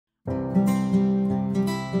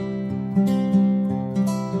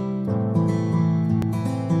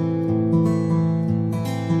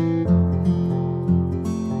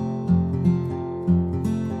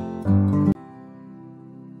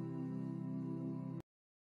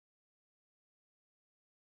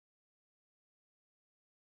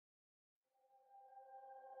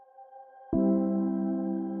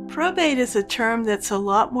Probate is a term that's a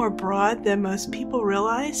lot more broad than most people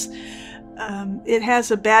realize. It has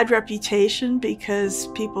a bad reputation because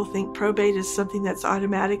people think probate is something that's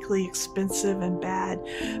automatically expensive and bad,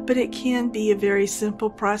 but it can be a very simple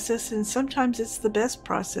process, and sometimes it's the best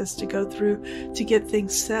process to go through to get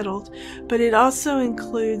things settled. But it also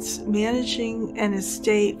includes managing an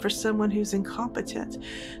estate for someone who's incompetent.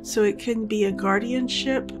 So it can be a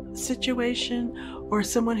guardianship situation or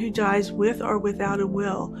someone who dies with or without a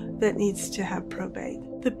will that needs to have probate.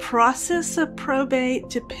 The process of probate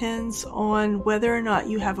depends on whether or not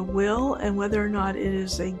you have a will and whether or not it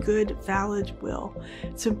is a good, valid will.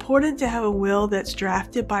 It's important to have a will that's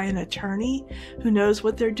drafted by an attorney who knows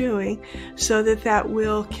what they're doing so that that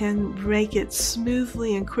will can make it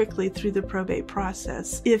smoothly and quickly through the probate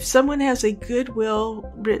process. If someone has a good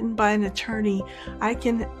will written by an attorney, I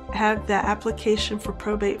can have the application for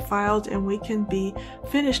probate filed and we can be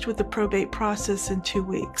finished with the probate process in 2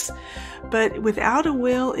 weeks. But without a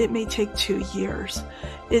will, it may take 2 years.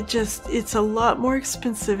 It's a lot more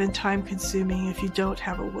expensive and time consuming if you don't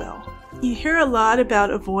have a will. You hear a lot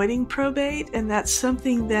about avoiding probate, and that's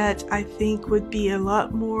something that I think would be a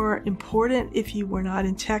lot more important if you were not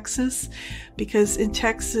in Texas, because in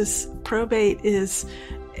Texas, probate is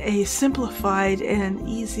a simplified and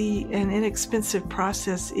easy and inexpensive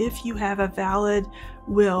process if you have a valid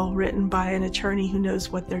will written by an attorney who knows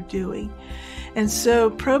what they're doing. And so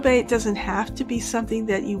probate doesn't have to be something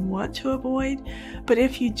that you want to avoid, but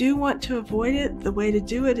if you do want to avoid it, the way to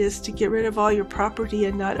do it is to get rid of all your property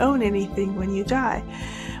and not own anything when you die.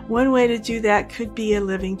 One way to do that could be a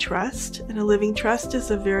living trust, and a living trust is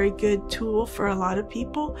a very good tool for a lot of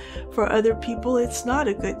people. For other people, it's not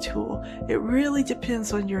a good tool. It really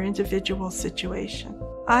depends on your individual situation.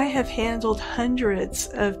 I have handled hundreds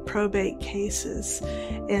of probate cases,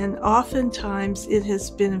 and oftentimes it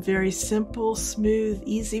has been a very simple, smooth,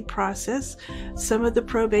 easy process. Some of the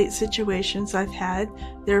probate situations I've had,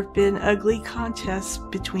 there have been ugly contests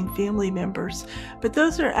between family members, but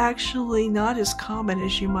those are actually not as common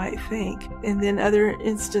as you might think. And then other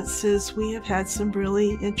instances, we have had some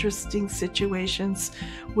really interesting situations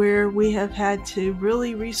where we have had to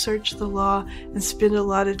really research the law and spend a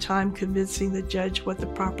lot of time convincing the judge what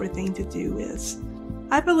the proper thing to do is.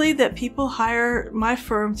 I believe that people hire my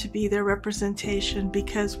firm to be their representation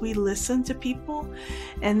because we listen to people,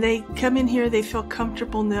 and they come in here, they feel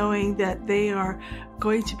comfortable knowing that they are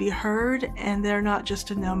going to be heard and they're not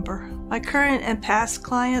just a number. My current and past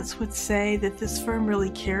clients would say that this firm really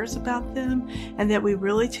cares about them and that we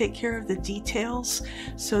really take care of the details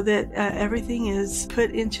so that everything is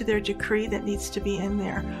put into their decree that needs to be in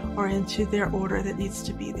there or into their order that needs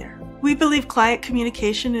to be there. We believe client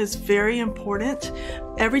communication is very important.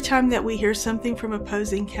 Every time that we hear something from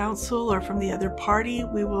opposing counsel or from the other party,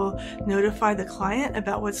 we will notify the client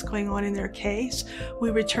about what's going on in their case. We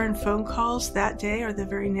return phone calls that day or the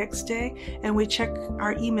very next day, and we check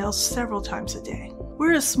our emails several times a day.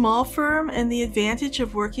 We're a small firm, and the advantage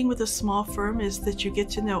of working with a small firm is that you get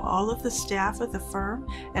to know all of the staff of the firm,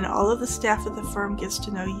 and all of the staff of the firm gets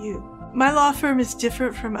to know you. My law firm is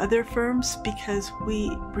different from other firms because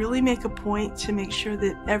we really make a point to make sure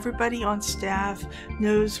that everybody on staff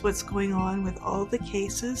knows what's going on with all the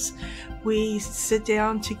cases. We sit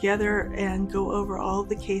down together and go over all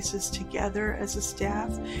the cases together as a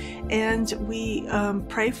staff, and we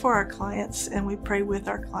pray for our clients and we pray with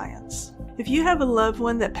our clients. If you have a loved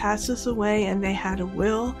one that passes away and they had a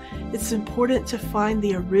will, it's important to find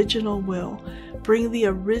the original will. Bring the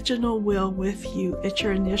original will with you at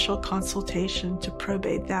your initial consultation to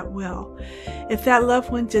probate that will. If that loved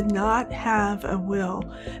one did not have a will,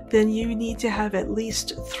 then you need to have at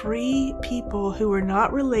least 3 people who are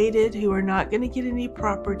not related, who are not going to get any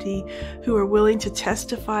property, who are willing to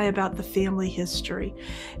testify about the family history.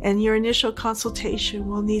 And your initial consultation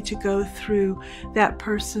will need to go through that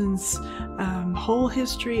person's whole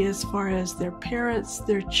history as far as their parents,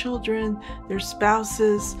 their children, their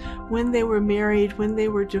spouses, when they were married, when they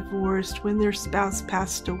were divorced, when their spouse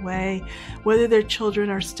passed away, whether their children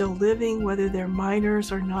are still living, whether they're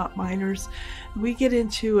minors or not minors. We get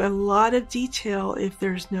into a lot of detail if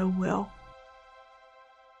there's no will.